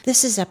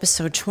This is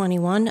episode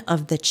 21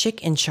 of the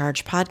Chick in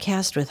Charge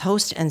podcast with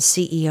host and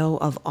CEO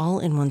of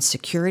All-in-One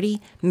Security,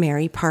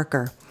 Mary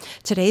Parker.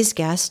 Today's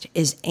guest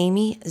is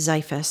Amy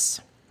Zehfuss.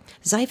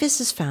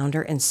 Zehfuss is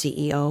founder and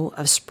CEO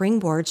of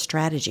Springboard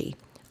Strategy,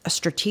 a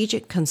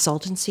strategic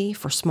consultancy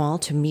for small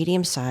to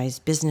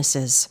medium-sized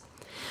businesses.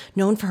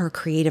 Known for her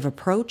creative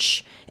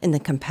approach in the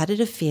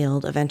competitive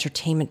field of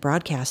entertainment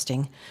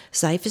broadcasting,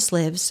 Zehfuss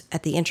lives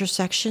at the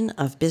intersection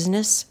of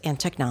business and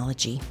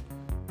technology.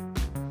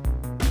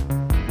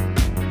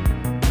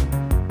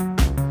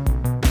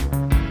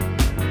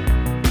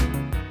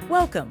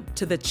 Welcome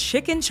to the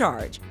Chick in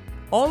Charge.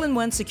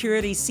 All-in-One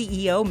Security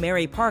CEO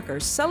Mary Parker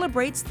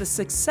celebrates the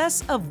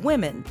success of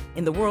women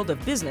in the world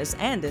of business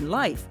and in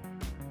life.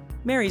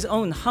 Mary's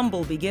own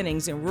humble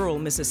beginnings in rural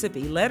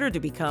Mississippi led her to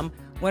become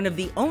one of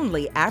the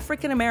only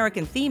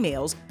African-American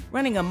females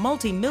running a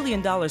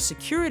multi-million-dollar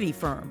security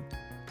firm.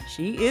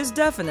 She is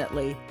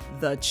definitely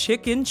the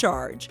Chick in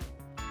Charge.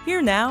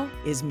 Here now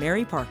is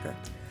Mary Parker.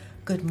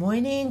 Good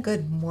morning,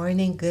 good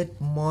morning,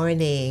 good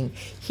morning.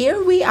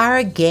 Here we are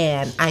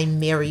again. I'm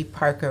Mary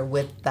Parker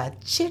with the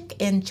Chick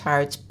in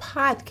Charge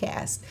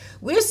podcast.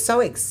 We're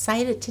so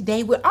excited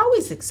today. We're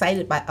always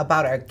excited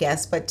about our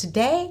guests, but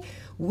today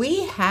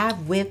we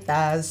have with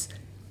us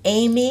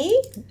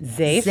Amy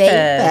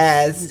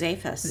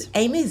Zehfuss.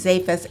 Amy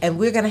Zehfuss, and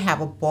we're going to have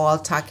a ball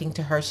talking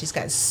to her. She's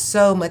got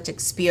so much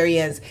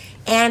experience.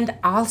 And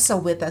also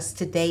with us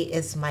today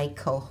is my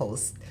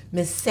co-host,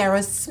 Miss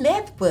Sarah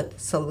Smith with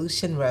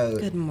Solution Road.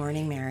 Good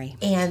morning, Mary.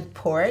 And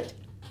Port.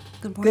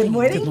 Good morning.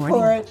 Good morning,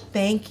 Port.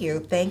 Thank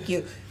you.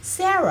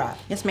 Sarah.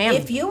 Yes, ma'am.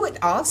 If you would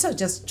also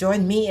just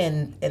join me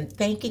in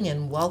thanking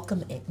and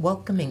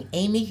welcoming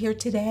Amy here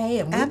today,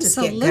 and we'll just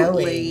get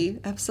going.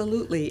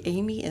 Absolutely.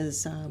 Amy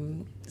is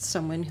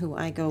someone who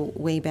I go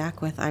way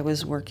back with. I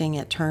was working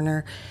at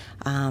Turner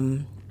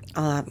when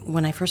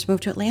I first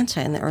moved to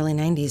Atlanta in the early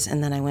 90s,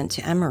 and then I went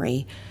to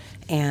Emory.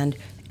 And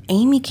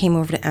Amy came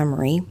over to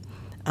Emory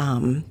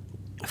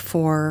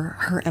for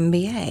her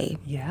MBA.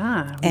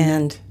 Yeah.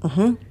 And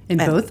in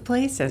both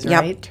places,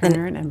 right? Yep,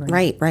 Turner and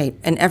Emory. Right.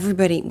 And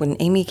everybody, when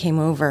Amy came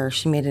over,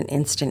 she made an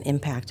instant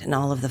impact, and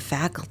all of the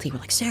faculty were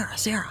like,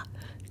 Sarah,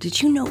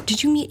 did you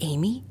meet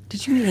Amy?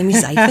 Did you meet Amy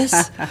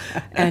Zehfuss?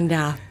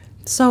 And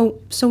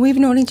so we've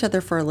known each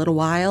other for a little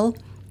while,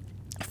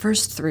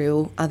 first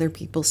through other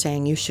people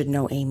saying, you should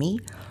know Amy.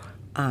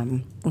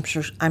 I'm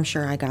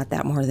sure I got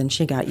that more than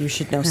she got. You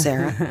should know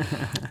Sarah.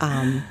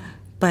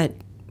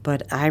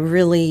 But I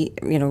really,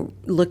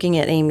 looking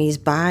at Amy's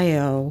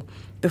bio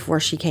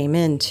before she came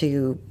in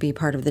to be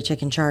part of the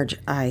Chick in Charge,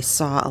 I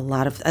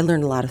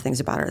learned a lot of things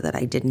about her that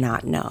I did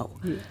not know,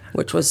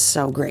 which was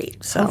so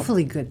great. So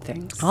hopefully good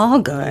things. All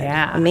good.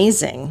 Yeah.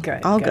 Amazing.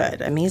 Good. All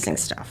good. Amazing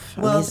stuff.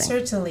 Well, Amazing.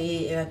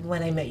 certainly,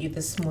 when I met you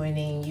this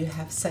morning, you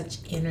have such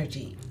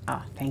energy.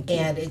 Oh, thank you.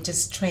 And it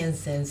just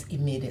transcends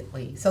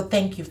immediately. So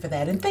thank you for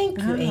that. And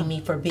thank you, Amy,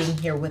 for being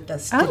here with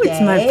us today. Oh,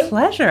 it's my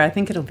pleasure. I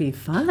think it'll be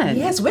fun.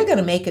 Yes, we're going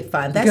to make it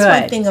fun. That's Good,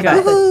 one thing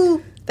about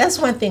good. That's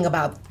one thing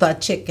about the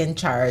Chick in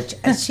Charge.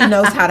 She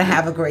knows how to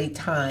have a great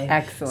time.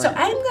 Excellent. So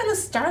I'm going to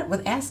start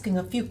with asking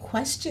a few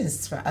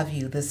questions of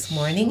you this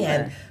morning. Sure.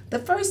 And the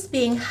first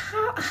being,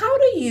 how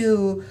do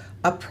you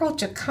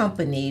approach a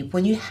company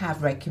when you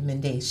have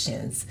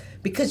recommendations?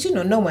 Because,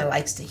 no one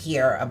likes to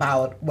hear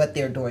about what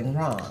they're doing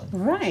wrong.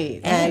 Right.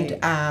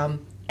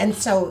 And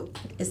so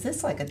is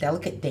this like a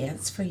delicate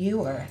dance for you,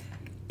 or?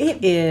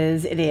 It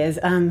is.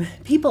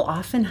 People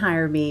often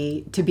hire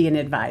me to be an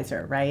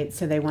advisor, right?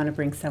 So they want to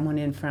bring someone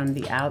in from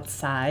the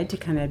outside to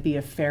kind of be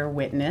a fair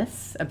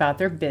witness about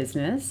their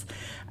business.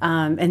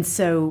 And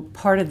so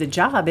part of the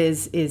job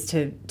is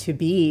to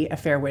be a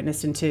fair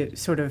witness and to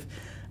sort of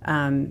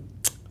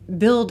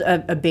build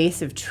a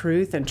base of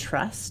truth and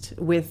trust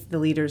with the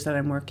leaders that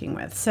I'm working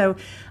with. So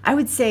I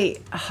would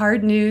say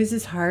hard news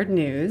is hard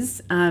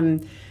news,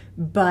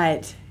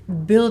 but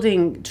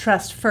building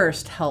trust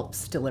first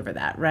helps deliver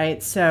that,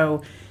 right?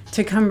 So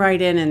to come right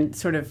in and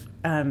sort of,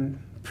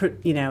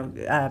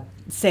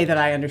 say that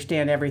I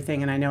understand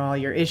everything and I know all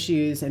your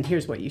issues and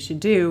here's what you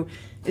should do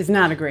is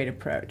not a great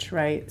approach,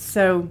 right?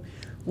 So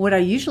what I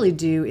usually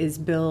do is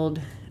build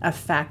a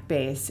fact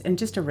base and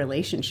just a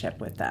relationship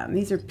with them.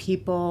 These are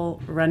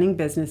people running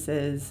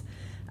businesses.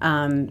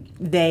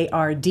 They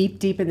are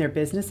deep in their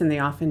business and they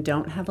often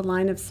don't have a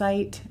line of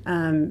sight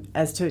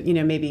as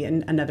to, maybe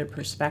another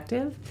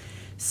perspective.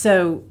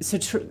 So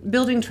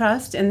building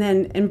trust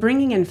and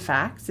bringing in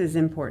facts is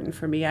important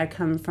for me. I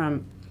come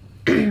from,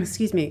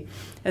 excuse me,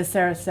 as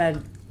Sarah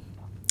said,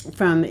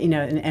 from an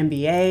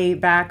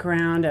MBA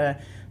background, a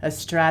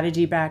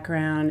strategy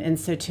background, and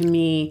so to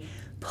me,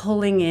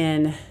 pulling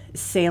in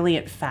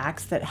salient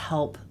facts that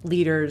help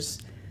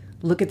leaders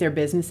look at their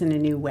business in a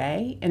new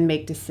way and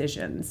make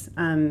decisions.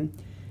 I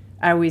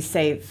always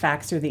say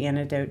facts are the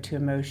antidote to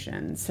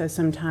emotion. So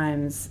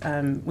sometimes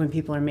when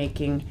people are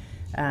making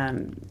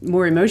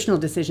more emotional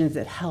decisions,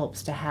 it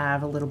helps to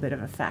have a little bit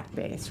of a fact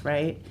base,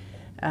 right?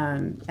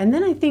 And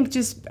then I think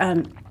just,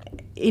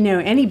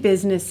 any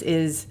business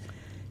is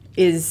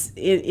is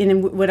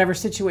in whatever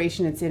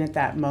situation it's in at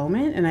that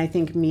moment. And I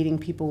think meeting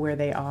people where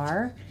they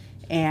are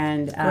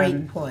and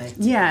great point.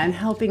 Yeah, and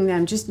helping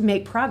them just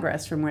make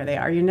progress from where they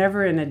are. You're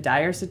never in a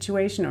dire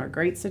situation or a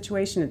great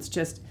situation. It's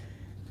just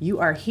you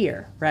are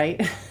here,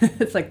 right?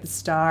 It's like the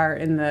star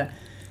in the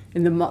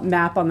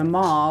map on the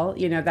mall.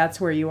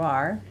 That's where you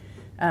are.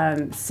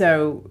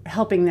 So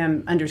helping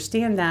them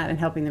understand that and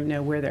helping them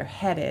know where they're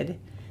headed.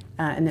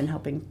 And then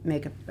helping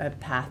make a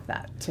path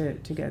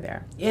to go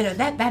there.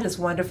 That is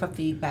wonderful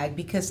feedback,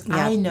 because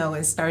I know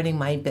in starting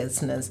my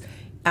business,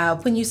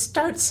 when you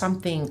start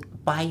something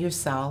by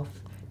yourself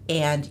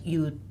and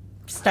you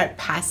start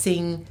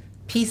passing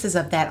pieces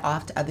of that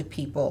off to other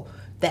people,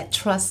 that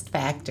trust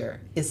factor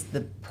is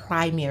the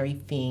primary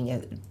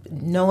thing.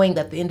 Knowing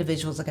that the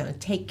individuals are going to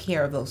take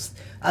care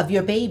of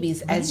your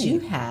babies as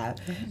you have.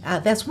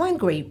 That's one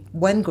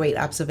great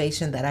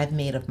observation that I've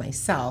made of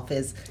myself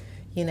is,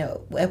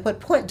 at what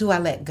point do I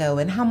let go,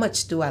 and how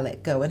much do I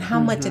let go, and how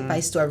much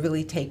advice do I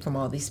really take from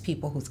all these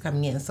people who's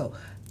coming in? So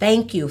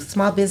thank you.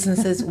 Small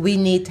businesses, we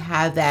need to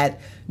have that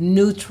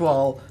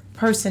neutral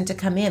person to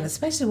come in,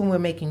 especially when we're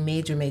making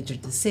major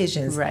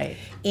decisions. Right.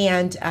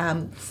 And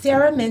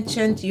Sarah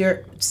mentioned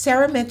your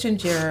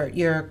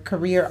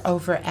career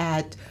over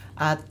at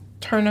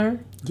Turner.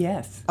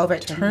 Yes. Over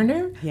at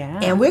Turner. Yeah.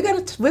 And we're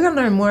gonna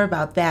learn more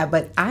about that.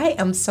 But I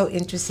am so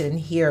interested in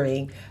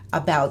hearing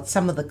about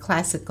some of the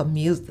classical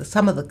music,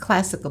 some of the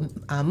classical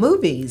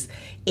movies,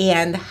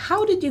 and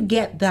how did you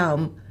get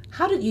them?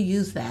 How did you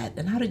use that,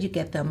 and how did you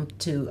get them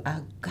to?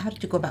 How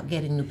did you go about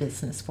getting new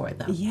business for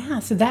them? Yeah,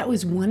 so that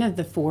was one of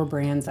the 4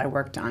 brands I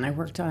worked on. I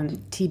worked on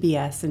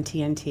TBS and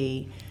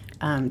TNT,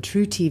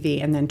 True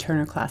TV, and then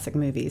Turner Classic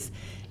Movies.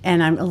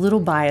 And I'm a little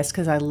biased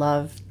because I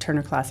love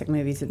Turner Classic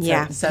Movies.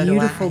 It's a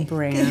beautiful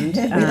brand.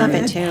 We love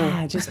it too.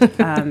 Yeah,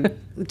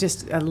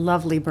 just a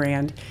lovely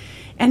brand.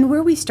 And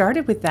where we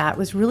started with that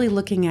was really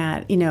looking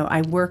at,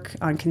 I work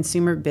on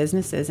consumer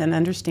businesses and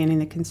understanding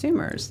the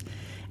consumers.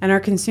 And our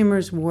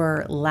consumers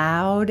were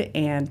loud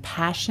and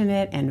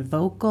passionate and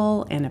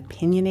vocal and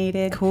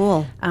opinionated.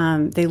 Cool.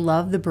 They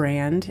love the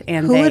brand,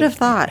 and Who they would have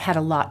thought? Had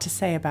a lot to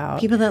say about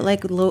People that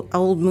like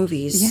old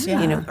movies,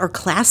 or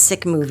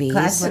classic movies.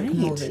 Classic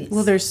movies.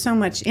 Well, there's so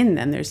much in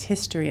them. There's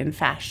history and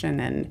fashion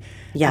and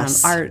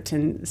art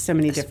and so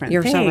many different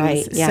You're things. so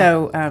right.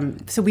 Yeah.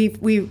 So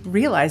we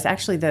realized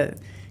actually the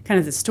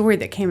story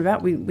that came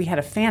about. We had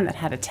a fan that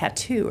had a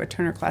tattoo, a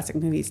Turner Classic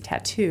Movies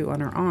tattoo on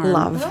her arm.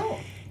 Love. Oh.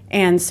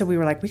 And so we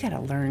were like, we got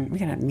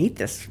to meet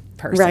this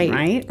person,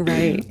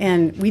 right?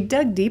 And we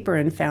dug deeper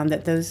and found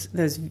that those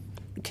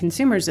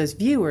consumers, those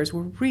viewers,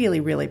 were really,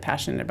 really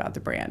passionate about the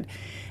brand.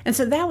 And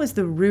so that was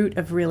the root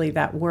of really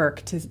that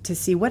work to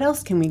see what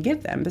else can we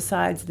give them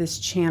besides this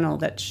channel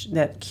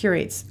that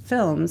curates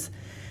films.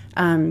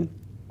 Can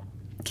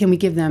we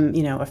give them,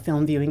 a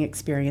film viewing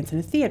experience in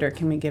a theater?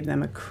 Can we give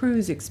them a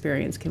cruise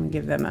experience? Can we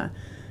give them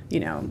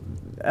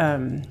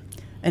an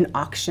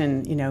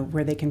auction,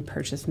 where they can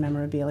purchase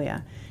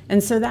memorabilia?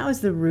 And so that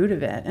was the root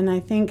of it. And I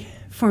think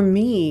for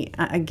me,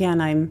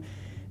 again, I'm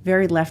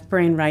very left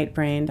brain, right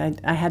brained.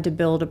 I had to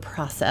build a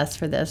process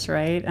for this,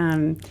 right?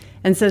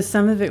 And so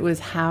some of it was,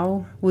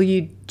 how will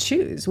you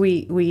choose?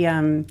 We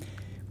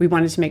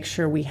wanted to make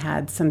sure we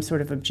had some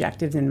sort of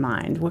objectives in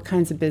mind. What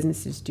kinds of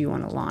businesses do you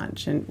want to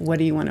launch, and what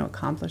do you want to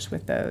accomplish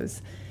with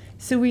those?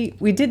 So we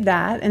did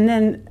that, and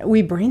then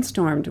we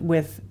brainstormed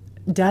with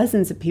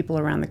dozens of people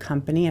around the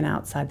company and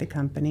outside the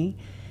company,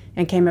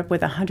 and came up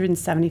with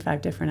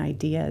 175 different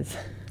ideas.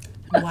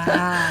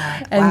 Wow.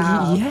 And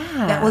wow.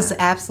 Yeah. That was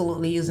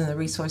absolutely using the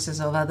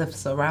resources of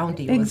others around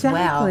you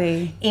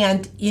Exactly. as well.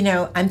 And,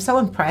 I'm so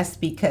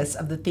impressed because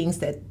of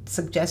the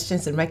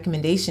suggestions and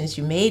recommendations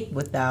you made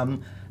with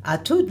them,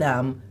 to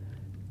them,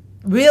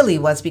 really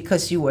was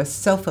because you were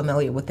so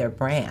familiar with their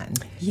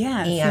brand.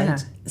 Yes.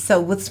 And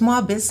so with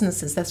small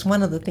businesses, that's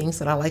one of the things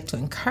that I like to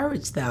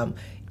encourage them,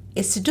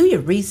 is to do your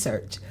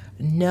research.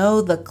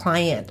 Know the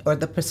client or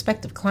the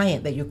prospective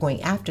client that you're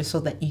going after,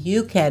 so that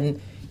you can,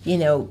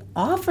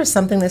 offer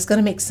something that's going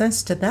to make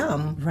sense to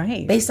them,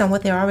 right, based on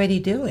what they're already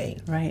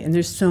doing. Right. And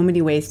there's so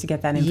many ways to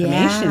get that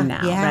information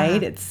now,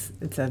 right? It's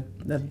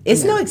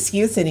no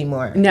excuse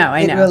anymore. No,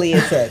 I know. It really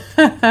isn't.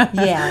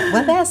 Yeah.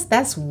 Well,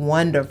 that's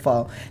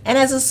wonderful. And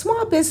as a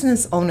small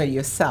business owner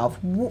yourself,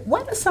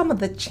 what are some of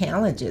the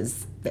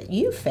challenges that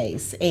you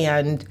face,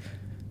 and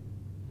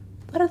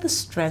what are the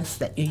strengths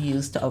that you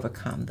use to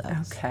overcome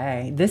those?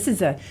 Okay. This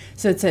is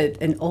it's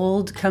an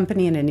old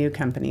company and a new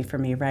company for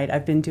me, right?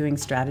 I've been doing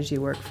strategy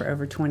work for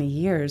over 20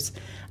 years,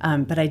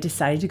 but I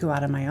decided to go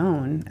out on my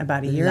own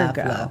about a year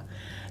ago.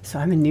 So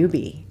I'm a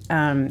newbie,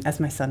 as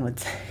my son would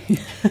say.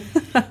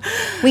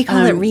 We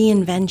call it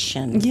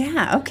reinvention.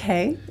 Yeah,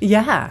 okay.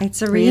 Yeah.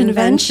 It's a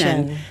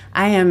reinvention.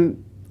 I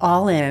am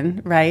all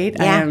in, right?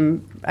 Yeah.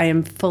 I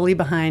am fully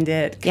behind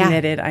it,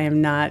 committed. I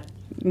am not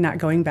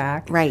going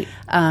back. Right.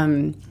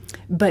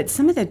 But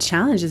some of the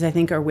challenges, I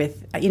think, are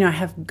with, I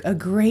have a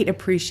great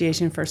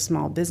appreciation for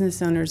small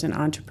business owners and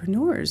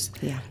entrepreneurs.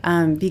 Yeah.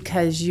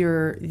 Because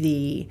you're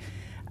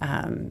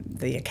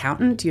the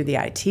accountant, you're the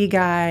IT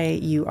guy,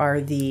 you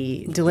are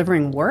the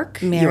delivering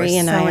work. Mary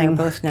and I are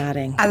both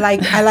nodding. I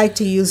like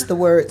to use the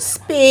word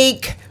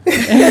speak.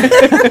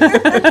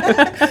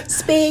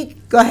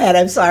 Speak. Go ahead.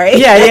 I'm sorry.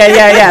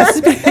 Yeah.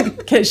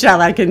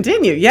 Shall I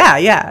continue?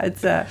 Yeah.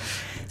 It's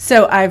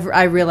So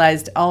I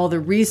realized all the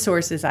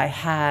resources I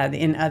had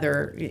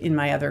in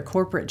my other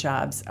corporate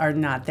jobs are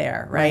not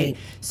there, right?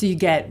 So you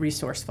get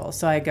resourceful.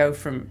 So I go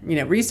from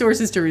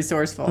resources to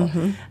resourceful,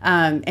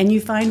 and you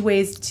find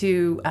ways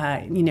to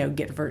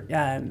get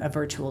a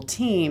virtual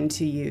team,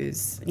 to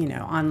use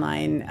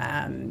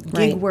online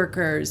gig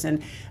workers,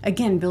 and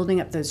again building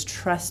up those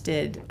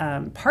trusted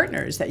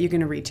partners that you're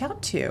going to reach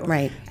out to.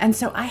 Right. And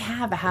so I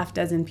have a half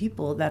dozen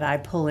people that I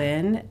pull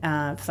in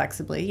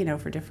flexibly,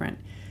 for different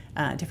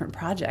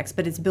projects,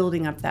 but it's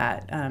building up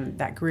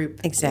that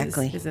group.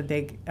 Exactly. is a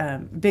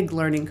big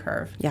learning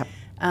curve. Yep.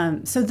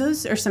 So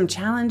those are some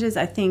challenges.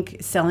 I think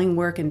selling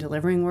work and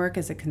delivering work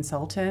as a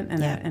consultant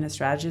and a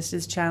strategist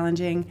is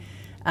challenging.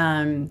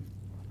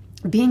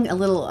 Being a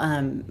little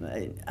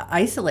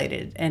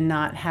isolated and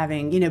not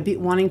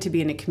having, wanting to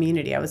be in a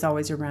community. I was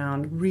always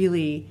around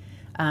really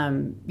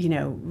vibrant,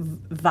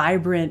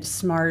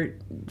 smart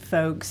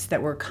folks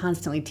that were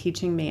constantly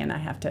teaching me, and I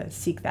have to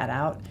seek that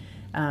out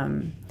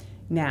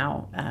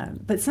now.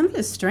 But some of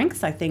the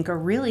strengths, I think, are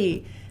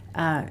really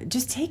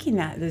just taking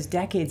those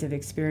decades of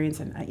experience.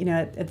 And,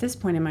 at this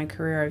point in my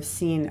career, I've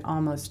seen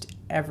almost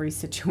every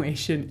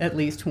situation at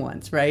least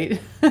once, right?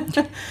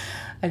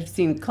 I've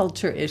seen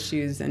culture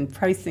issues and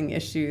pricing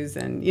issues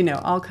and,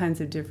 all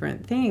kinds of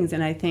different things.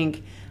 And I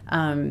think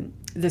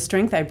the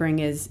strength I bring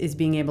is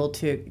being able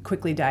to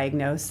quickly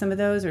diagnose some of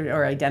those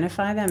or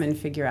identify them and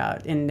figure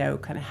out and know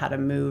kind of how to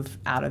move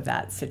out of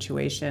that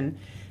situation.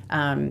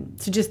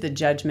 So just the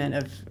judgment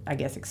of, I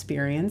guess,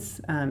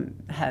 experience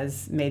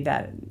has made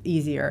that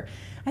easier.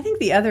 I think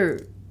the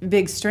other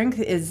big strength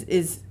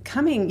is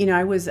coming,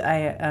 I was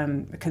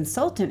a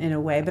consultant in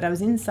a way, but I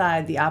was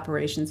inside the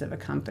operations of a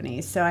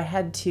company. So I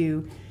had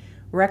to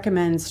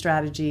recommend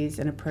strategies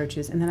and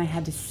approaches, and then I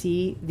had to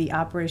see the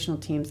operational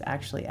teams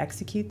actually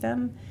execute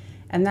them.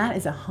 And that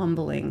is a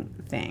humbling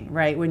thing,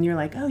 right? When you're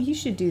like, oh, you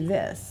should do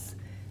this.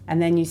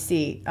 And then you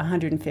see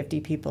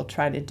 150 people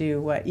try to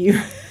do what you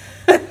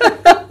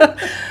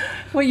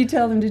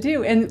tell them to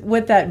do. And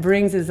what that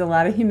brings is a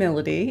lot of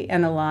humility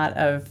and a lot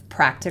of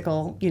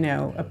practical,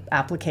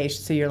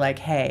 application. So you're like,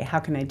 hey, how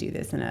can I do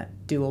this in a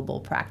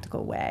doable,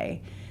 practical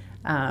way?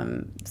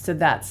 So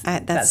that's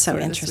so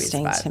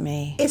interesting to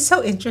me. It's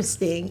so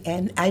interesting,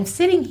 and I'm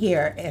sitting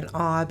here in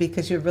awe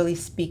because you're really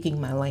speaking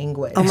my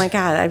language. Oh my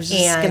God, I was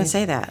just going to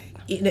say that.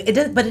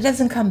 But it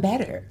doesn't come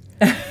better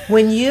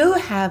when you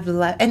have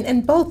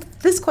and both.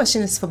 This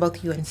question is for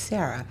both you and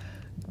Sarah.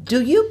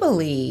 Do you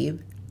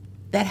believe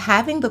that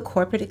having the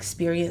corporate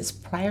experience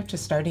prior to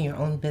starting your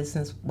own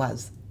business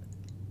was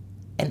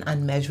an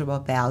unmeasurable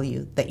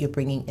value that you're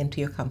bringing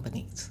into your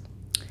companies?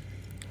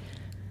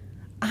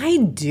 I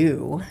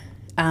do,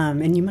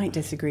 and you might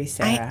disagree,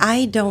 Sarah.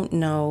 I don't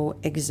know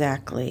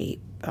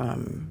exactly,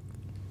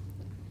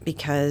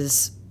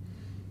 because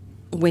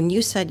when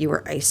you said you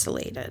were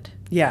isolated,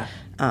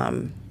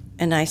 and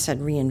I said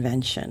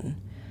reinvention,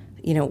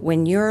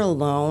 when you're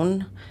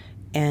alone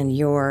and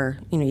you're,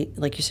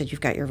 like you said,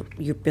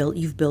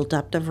 you've built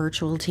up the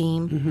virtual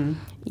team,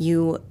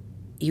 you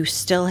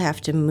still have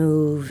to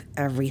move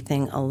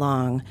everything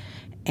along,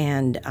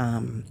 and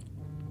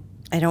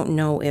I don't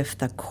know if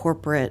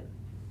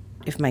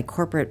my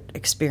corporate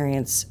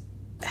experience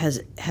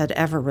had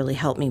ever really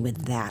helped me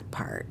with that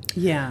part.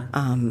 Yeah.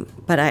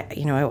 But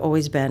I've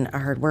always been a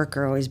hard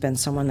worker, always been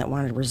someone that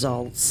wanted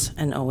results,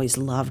 and always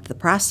loved the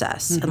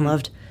process and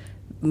loved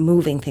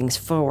moving things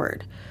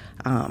forward.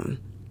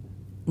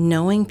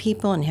 Knowing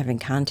people and having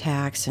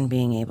contacts and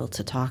being able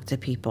to talk to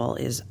people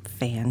is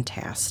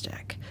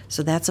fantastic.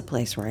 So that's a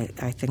place where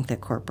I think that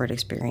corporate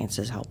experience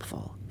is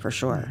helpful, for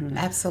sure.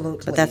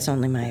 Absolutely. But that's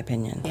only my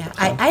opinion. Yeah, So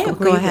I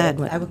agree. Go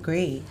ahead. I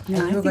agree.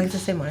 No, You were going to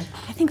say more.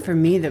 I think for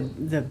me,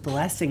 the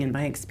blessing in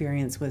my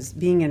experience was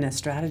being in a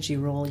strategy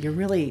role. You're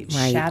really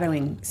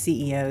shadowing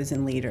CEOs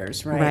and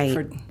leaders,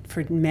 right?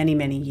 For many,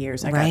 many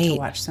years. I got to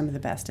watch some of the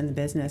best in the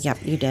business.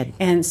 Yep, you did.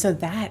 And so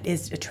that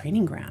is a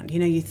training ground.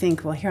 You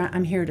think, well,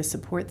 I'm here to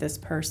support this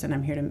person.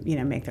 I'm here to,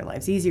 make their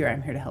lives easier.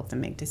 I'm here to help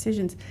them make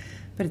decisions.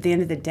 But at the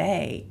end of the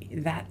day,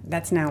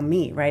 that's now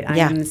me, right? I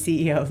am the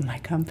CEO of my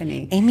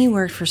company. Amy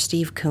worked for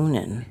Steve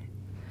Koonin.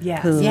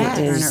 Who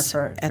is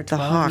for at the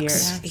 12 Hawks.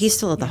 years. He's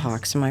still at the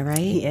Hawks, am I right?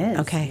 He is.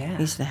 Okay, yeah.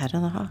 he's the head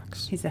of the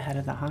Hawks. He's the head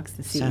of the Hawks,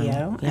 the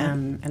CEO. So, yeah.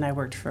 And I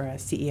worked for a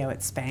CEO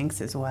at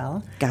Spanx as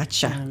well.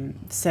 Gotcha.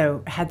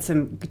 So had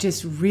some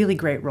just really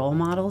great role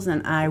models,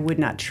 and I would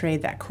not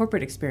trade that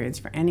corporate experience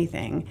for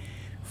anything.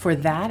 For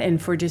that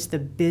and for just the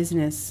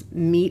business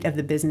meat of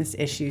the business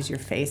issues you're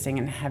facing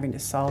and having to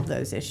solve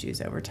those issues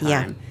over time.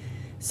 Yeah.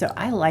 So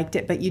I liked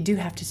it, but you do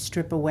have to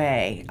strip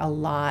away a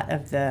lot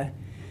of the,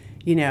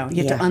 You have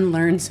to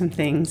unlearn some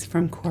things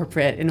from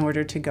corporate in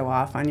order to go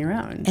off on your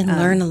own. And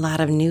learn a lot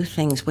of new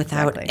things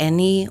without Exactly.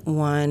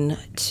 anyone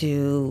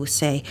to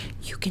say,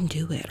 you can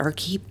do it, or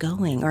keep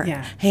going, or,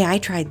 Yeah. hey, I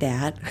tried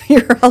that.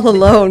 You're all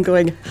alone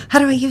going, how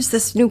do I use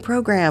this new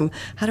program?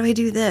 How do I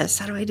do this?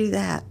 How do I do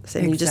that? So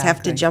you just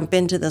have to Exactly. jump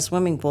into the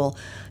swimming pool,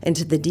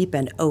 into the deep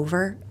end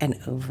over and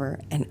over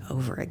and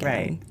over again.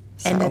 Right.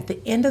 And So- at the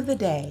end of the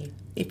day,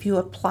 if you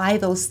apply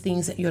those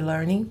things that you're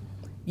learning,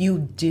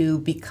 you do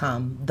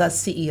become the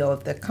CEO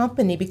of the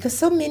company, because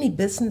so many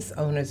business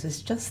owners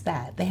is just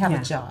that. They have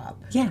Yeah. a job.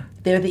 Yeah.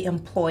 They're the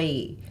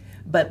employee.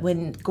 But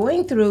when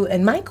going through,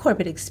 and my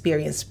corporate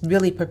experience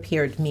really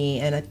prepared me,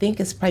 and I think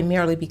it's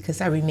primarily because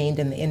I remained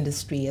in the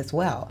industry as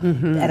well,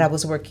 that I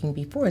was working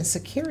before in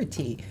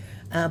security.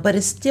 But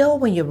it's still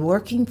when you're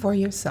working for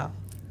yourself.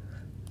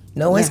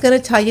 No one's going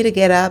to tell you to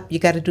get up. You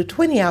got to do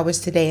 20 hours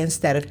today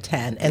instead of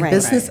 10. And Right.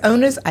 business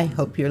owners, I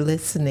hope you're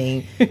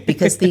listening,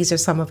 because these are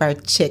some of our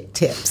chick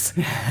tips.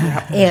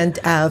 And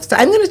so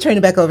I'm going to turn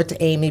it back over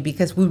to Amy,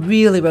 because we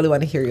really, really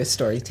want to hear your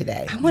story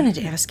today. I wanted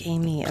to ask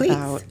Amy Please.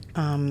 about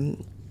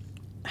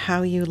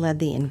how you led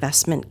the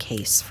investment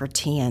case for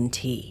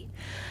TNT.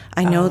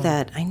 I know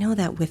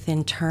that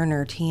within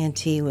Turner,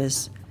 TNT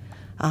was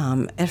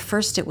at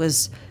first it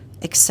was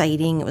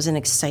exciting. It was an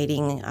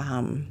exciting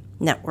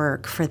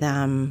network for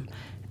them,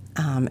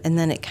 and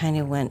then it kind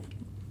of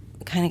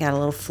got a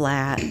little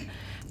flat.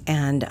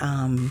 And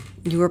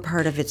you were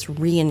part of its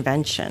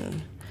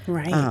reinvention,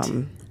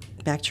 Right.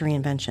 Back to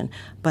reinvention.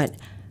 But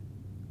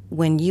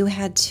when you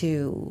had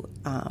to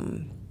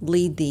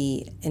lead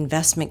the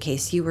investment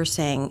case, you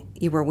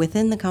were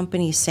within the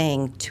company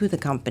saying to the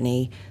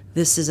company,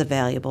 this is a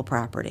valuable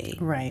property.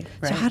 Right.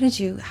 So how did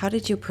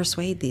you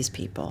persuade these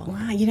people?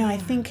 Wow, I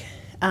think,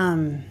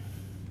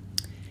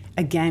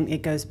 again,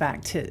 it goes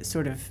back to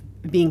sort of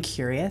being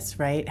curious,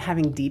 right?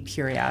 Having deep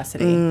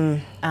curiosity.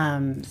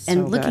 And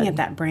looking good. at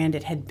that brand,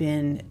 it had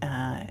been,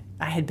 I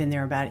had been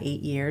there about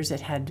 8 years.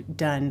 It had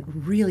done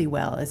really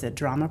well as a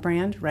drama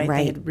brand, right?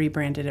 They had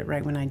rebranded it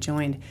right when I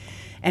joined.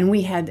 And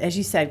we had, as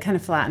you said, kind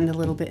of flattened a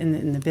little bit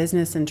in the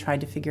business and tried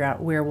to figure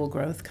out where will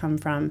growth come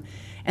from.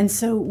 And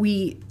so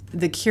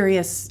the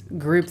curious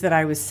group that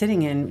I was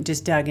sitting in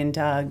just dug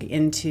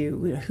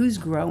into who's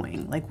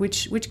growing, like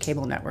which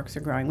cable networks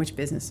are growing, which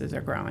businesses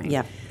are growing.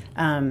 Yep.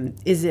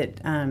 Is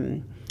it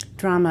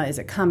drama? Is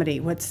it comedy?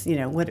 What's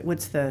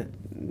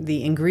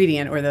the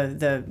ingredient or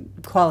the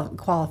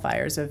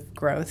qualifiers of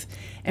growth?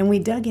 And we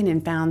dug in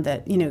and found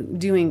that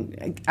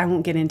doing, I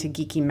won't get into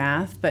geeky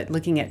math, but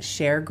looking at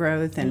share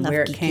growth and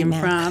where it came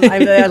from.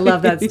 I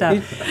love that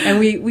stuff. And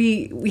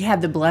we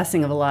had the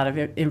blessing of a lot of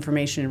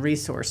information and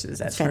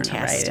resources at Turner,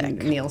 right? And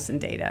Nielsen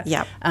data.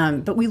 Yep.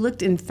 But we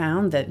looked and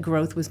found that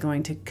growth was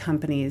going to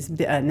companies,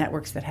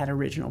 networks that had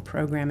original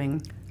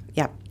programming.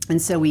 Yep.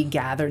 And so we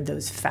gathered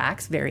those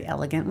facts very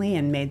elegantly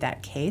and made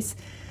that case.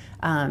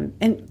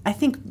 And I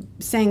think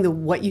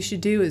saying what you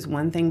should do is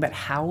one thing, but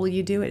how will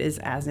you do it is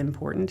as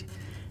important.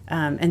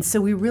 And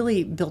so we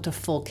really built a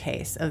full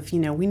case of,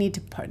 we need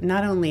to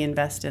not only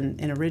invest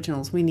in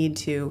originals, we need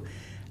to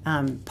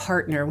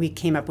partner. We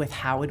came up with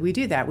how would we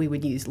do that? We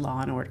would use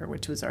Law & Order,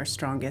 which was our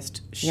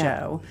strongest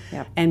show,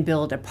 and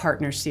build a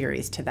partner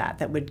series to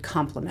that would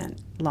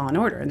complement Law &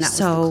 Order, and that was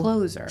the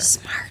closer.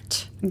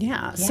 Smart.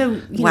 Yeah.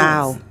 So,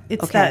 Wow.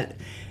 It's that,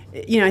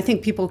 I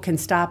think people can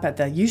stop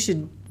at you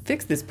should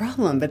fix this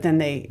problem, but then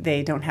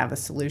they don't have a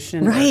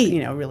solution Right.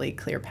 or, really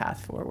clear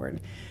path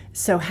forward.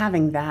 So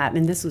having that,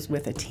 and this was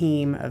with a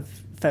team of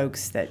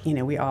folks that,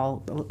 we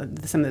all,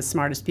 some of the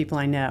smartest people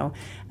I know,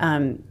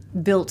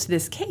 built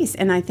this case.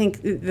 And I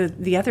think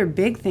the other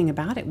big thing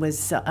about it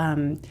was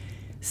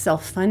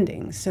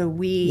self-funding. So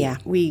we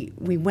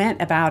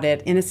went about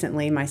it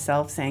innocently,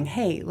 myself saying,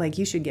 hey,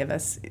 you should give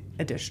us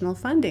additional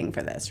funding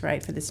for this,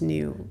 right, for this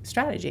new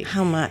strategy.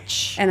 How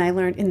much? And I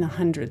learned in the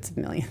hundreds of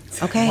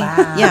millions. Okay.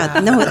 Wow. Yeah.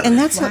 No. And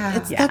that's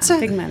That's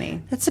big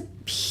money. That's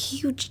a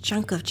huge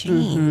chunk of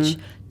change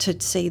to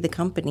say the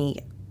company,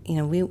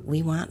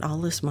 we want all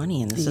this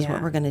money and this is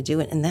what we're going to do.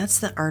 And that's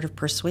the art of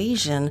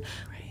persuasion,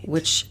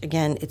 which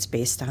again, it's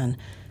based on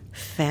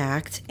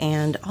fact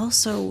and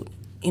also,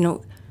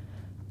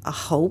 a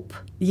hope.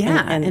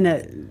 Yeah, and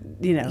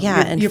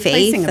you're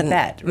faith placing a and-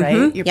 bet,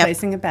 right? You're Yep.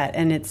 placing a bet,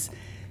 and it's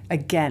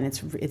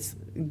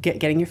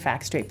getting your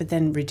facts straight, but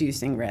then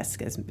reducing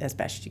risk as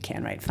best you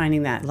can, right?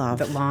 Finding that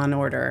the Law and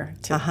Order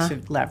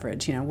to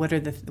leverage. What are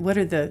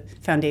the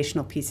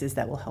foundational pieces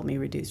that will help me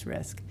reduce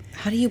risk?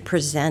 How do you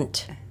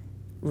present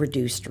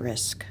reduced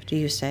risk? Do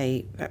you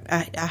say,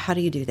 how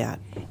do you do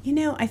that?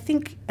 I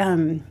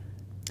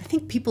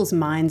think people's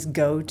minds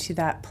go to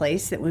that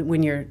place that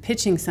when you're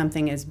pitching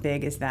something as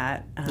big as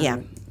that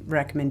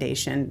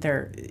recommendation,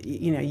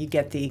 you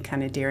get the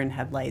kind of deer in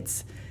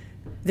headlights.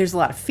 There's a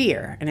lot of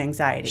fear and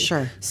anxiety.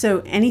 Sure.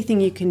 So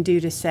anything you can do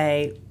to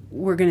say,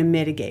 we're going to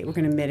mitigate, we're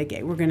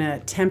going to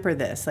temper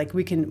this.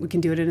 We can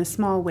do it in a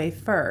small way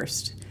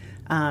first.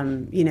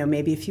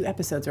 maybe a few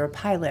episodes or a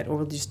pilot, or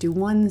we'll just do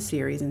one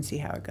series and see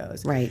how it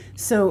goes. Right.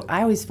 So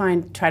I always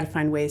try to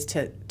find ways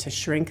to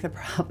shrink the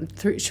problem,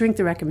 shrink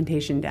the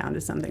recommendation down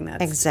to something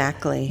that's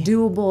exactly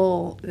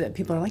doable, that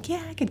people are like,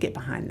 yeah, I could get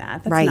behind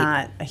that. That's right.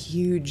 not a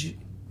huge,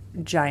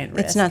 giant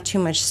risk. It's not too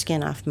much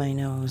skin off my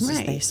nose, right.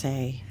 as they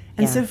say.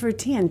 And so for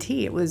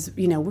TNT, it was,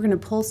 we're going to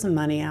pull some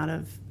money out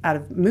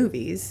of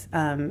movies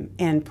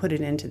and put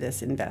it into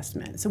this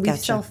investment. So we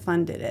Gotcha.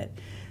 self-funded it,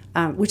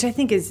 which I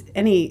think is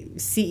any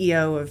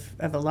CEO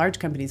of a large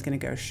company is going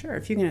to go, sure,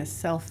 if you're going to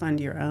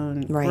self-fund your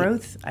own right.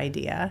 growth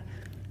idea,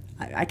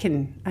 I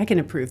can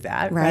approve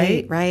that.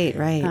 Right.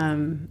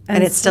 And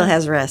it still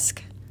has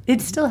risk.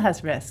 It still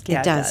has risk. Yeah,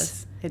 it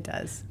does. It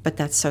does. But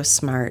that's so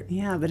smart.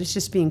 Yeah, but it's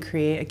just being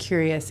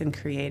curious and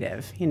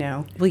creative,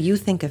 Well, you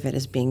think of it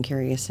as being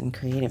curious and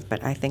creative,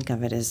 but I think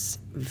of it as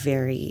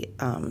very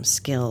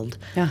skilled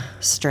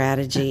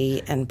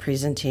strategy and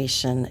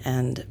presentation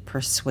and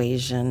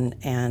persuasion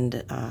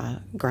and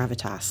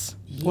gravitas.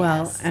 Yes.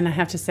 Well, and I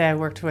have to say I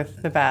worked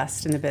with the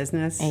best in the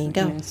business. There you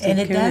go. And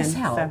it does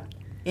help. So.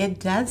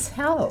 It does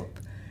help.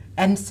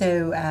 And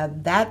so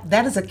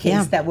that is a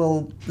case that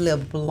will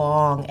live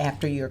long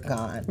after you're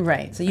gone.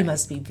 Right. So you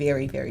must be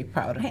very, very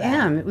proud of that. I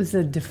am. It was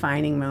a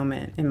defining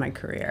moment in my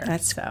career.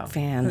 That's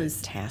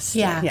fantastic.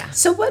 Yeah.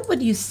 So what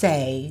would you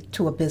say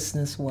to a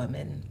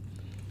businesswoman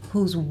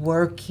who's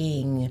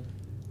working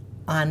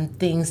on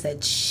things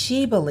that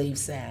she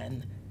believes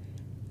in?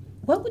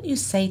 What would you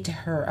say to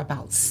her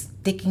about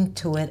sticking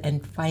to it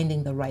and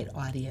finding the right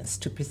audience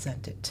to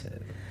present it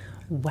to?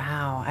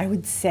 Wow. I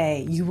would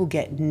say you will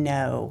get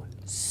no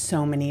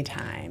so many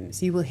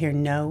times. You will hear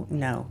no.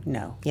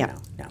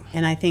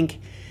 And I think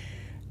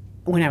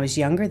when I was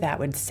younger, that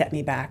would set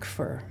me back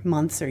for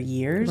months or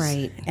years.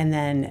 Right. And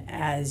then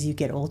as you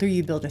get older,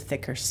 you build a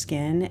thicker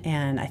skin.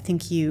 And I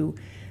think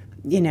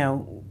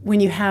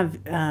when you have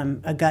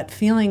a gut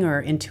feeling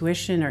or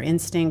intuition or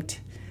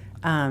instinct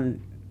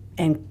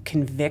and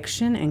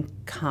conviction and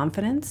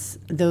confidence,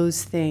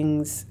 those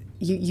things,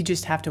 you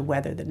just have to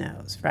weather the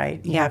no's,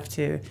 right? You have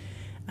to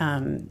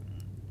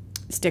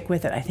stick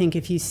with it. I think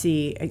if you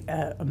see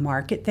a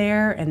market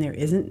there and there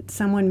isn't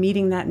someone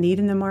meeting that need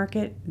in the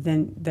market,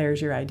 then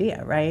there's your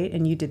idea, right?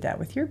 And you did that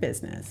with your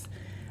business.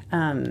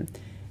 I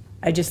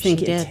just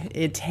think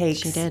it takes.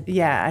 She did.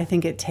 Yeah, I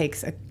think it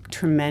takes a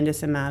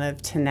tremendous amount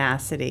of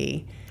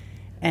tenacity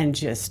and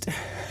just.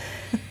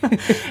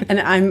 And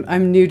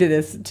I'm new to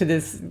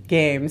this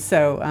game,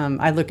 so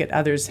I look at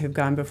others who've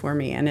gone before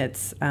me, and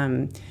it's.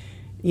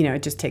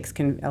 It just takes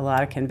a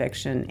lot of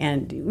conviction.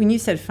 And when you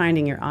said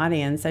finding your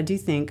audience, I do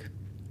think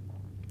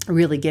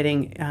really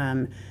getting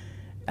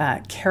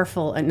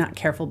intentional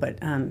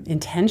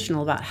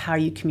about how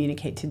you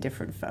communicate to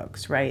different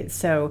folks, right?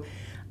 So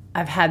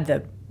I've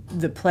had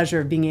the pleasure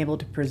of being able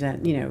to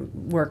present,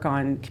 work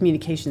on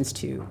communications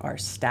to our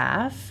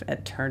staff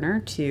at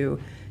Turner, to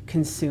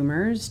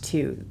consumers,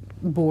 to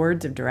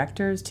boards of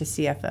directors, to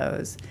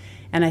CFOs.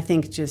 And I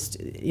think just,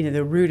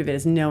 the root of it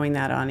is knowing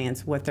that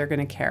audience, what they're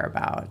going to care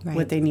about,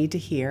 what they need to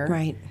hear.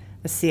 Right.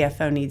 A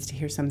CFO needs to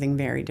hear something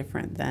very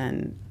different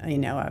than,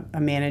 a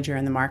manager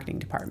in the marketing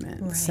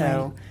department. Right.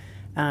 So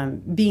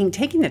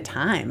taking the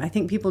time. I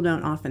think people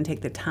don't often take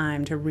the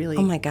time to really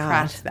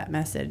craft that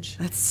message.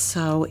 That's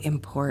so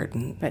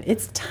important. But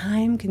it's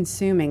time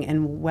consuming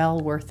and well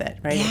worth it,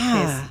 right?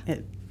 Yeah.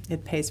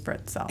 It pays for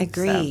itself.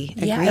 Agree.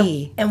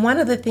 And one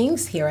of the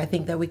things here I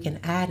think that we can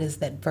add is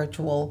that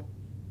virtual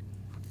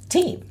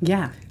team.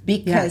 Yeah.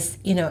 Because,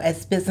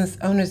 as business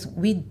owners,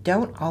 we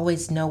don't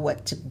always know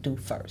what to do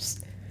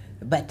first.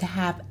 But to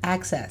have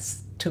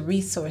access to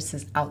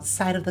resources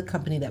outside of the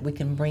company that we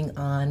can bring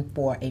on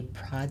for a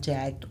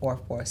project or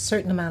for a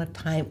certain amount of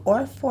time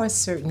or for a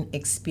certain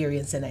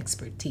experience and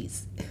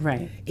expertise.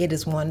 Right. It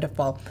is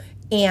wonderful.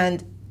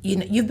 And,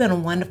 you've been a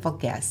wonderful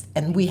guest,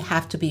 and we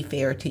have to be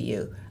fair to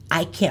you.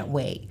 I can't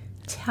wait.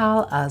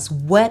 Tell us,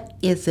 what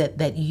is it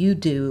that you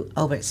do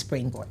over at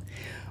Springboard?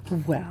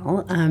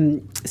 Well,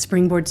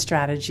 Springboard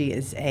Strategy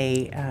is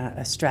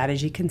a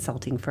strategy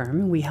consulting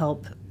firm. We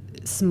help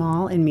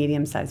small and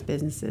medium-sized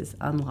businesses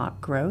unlock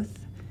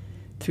growth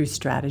through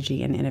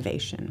strategy and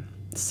innovation.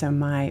 So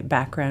my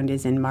background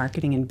is in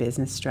marketing and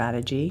business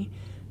strategy,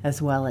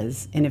 as well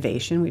as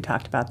innovation. We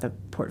talked about the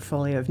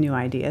portfolio of new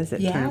ideas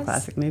at Turner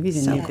Classic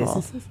Movies and new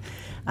businesses.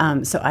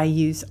 So I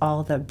use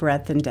all the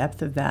breadth and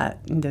depth of that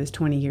in those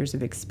 20 years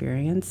of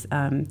experience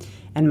and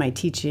my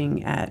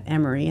teaching at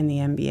Emory in the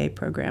MBA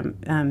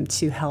program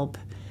to help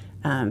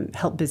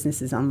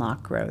businesses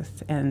unlock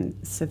growth. And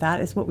so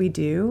that is what we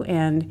do.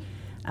 And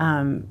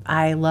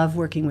I love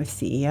working with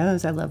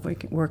CEOs. I love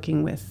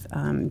working with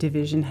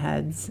division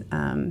heads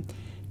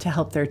to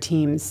help their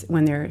teams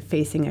when they're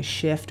facing a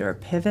shift or a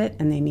pivot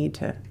and they need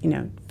to,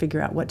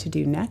 figure out what to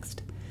do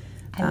next.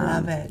 I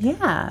love it.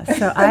 Yeah.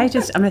 So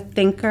I'm a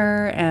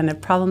thinker and a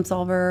problem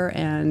solver,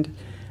 and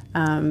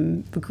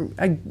and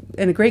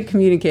a great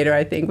communicator,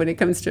 I think, when it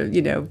comes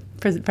to,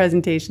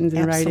 presentations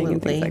and writing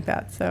and things like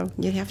that. So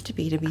you have to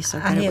be so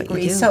good I at what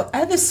agree. you do. So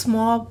other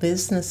small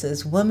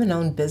businesses,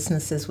 women-owned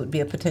businesses would be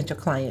a potential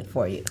client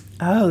for you.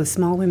 Oh,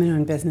 small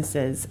women-owned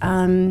businesses.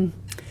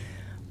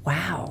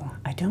 Wow,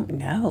 I don't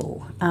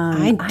know.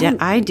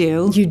 I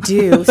do. You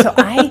do. So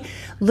I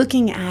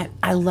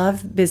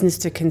love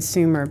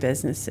business-to-consumer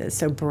businesses,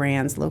 so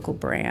brands, local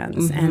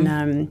brands,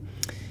 and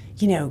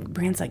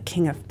brands like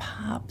King of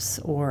Pops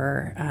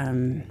or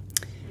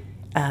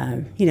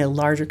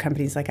larger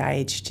companies like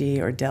IHG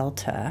or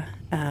Delta.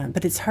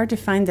 But it's hard to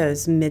find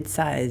those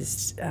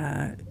mid-sized.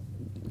 I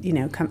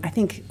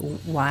think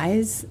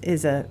Wise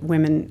is a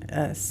woman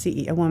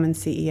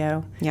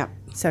CEO. Yep.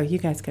 So you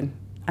guys can.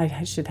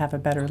 I should have a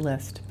better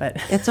list, but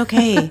It's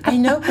okay. I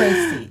know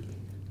Gracie.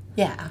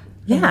 Yeah.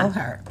 I know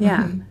her.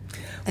 Yeah.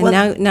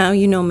 And now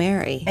you know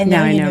Mary. And Now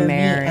now I you know know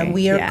Mary. me. And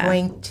we are Yeah.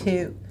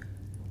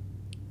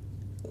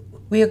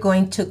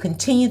 going to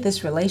continue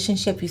this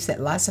relationship. You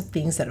said lots of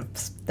things that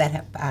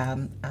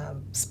have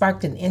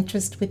sparked an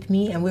interest with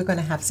me, and we're going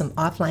to have some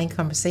offline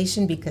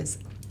conversation because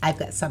I've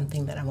got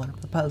something that I want to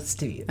propose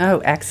to you.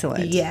 Oh,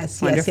 excellent.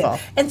 Yes, Wonderful.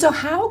 yes. And so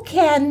how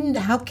can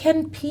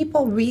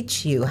people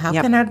reach you? How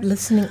can our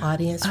listening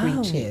audience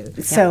reach you?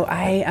 So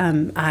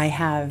I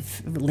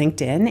have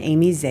LinkedIn,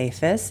 Amy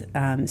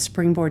Zehfuss.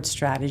 Springboard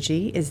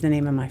Strategy is the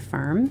name of my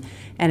firm,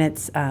 and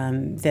it's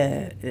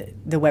the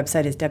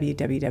website is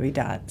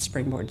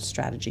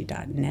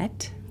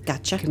www.springboardstrategy.net.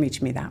 Gotcha. You can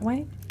reach me that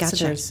way. Gotcha.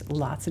 So there's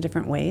lots of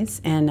different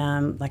ways,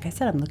 and like I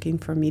said, I'm looking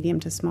for medium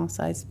to small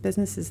size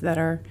businesses that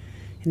are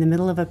in the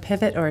middle of a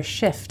pivot or a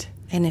shift.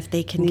 And if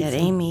they can get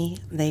Amy,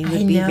 they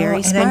would I be know, very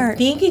and smart. I'm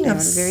thinking of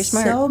very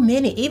smart. so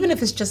many, even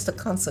if it's just a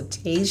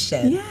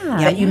consultation,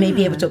 that you may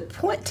be able to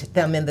point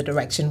them in the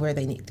direction where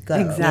they need to go.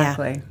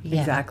 Exactly. Yeah.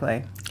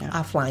 Exactly.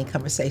 Offline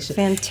conversation.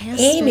 Fantastic.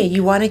 Amy,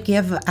 you want to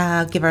give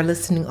our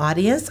listening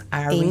audience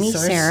our Amy,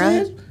 resources?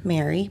 Sarah,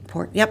 Mary,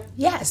 Yep.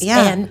 Yes.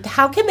 Yeah. And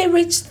how can they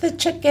reach the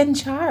Chick in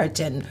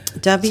Charge? And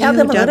tell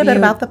them a little bit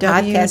about the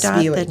podcast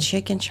viewing.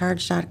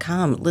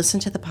 www.thechickincharge.com. Listen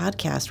to the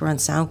podcast. We're on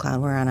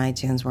SoundCloud. We're on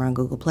iTunes. We're on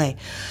Google Play.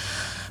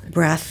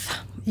 Breath.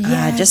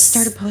 Yes. Just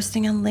started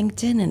posting on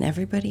LinkedIn, and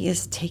everybody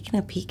is taking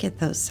a peek at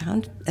those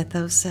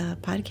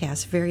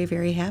podcasts. Very,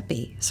 very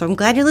happy. So I'm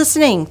glad you're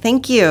listening.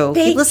 Thank you.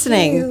 Keep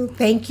listening.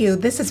 Thank you.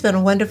 This has been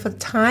a wonderful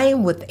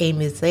time with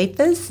Amy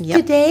Zehfuss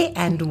today,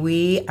 and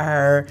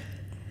we're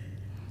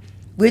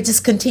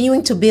just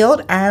continuing to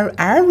build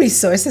our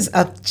resources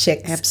of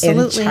Chicks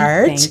in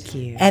Charge. Thank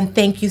you. And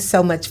thank you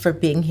so much for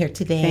being here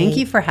today. Thank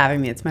you for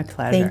having me. It's my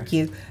pleasure. Thank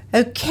you.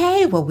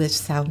 Okay, well, we're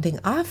sounding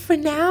off for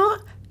now.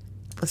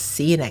 We'll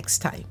see you next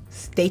time.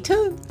 Stay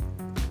tuned.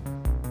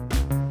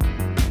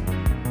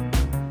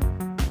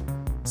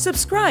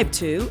 Subscribe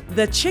to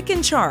The Chick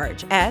in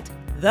Charge at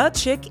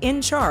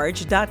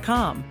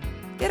thechickincharge.com.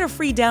 Get a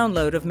free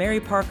download of Mary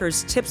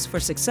Parker's Tips for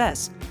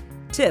Success.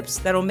 Tips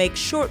that'll make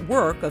short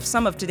work of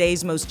some of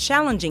today's most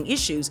challenging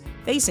issues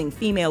facing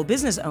female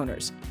business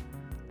owners.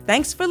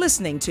 Thanks for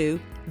listening to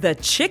The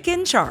Chick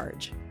in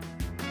Charge.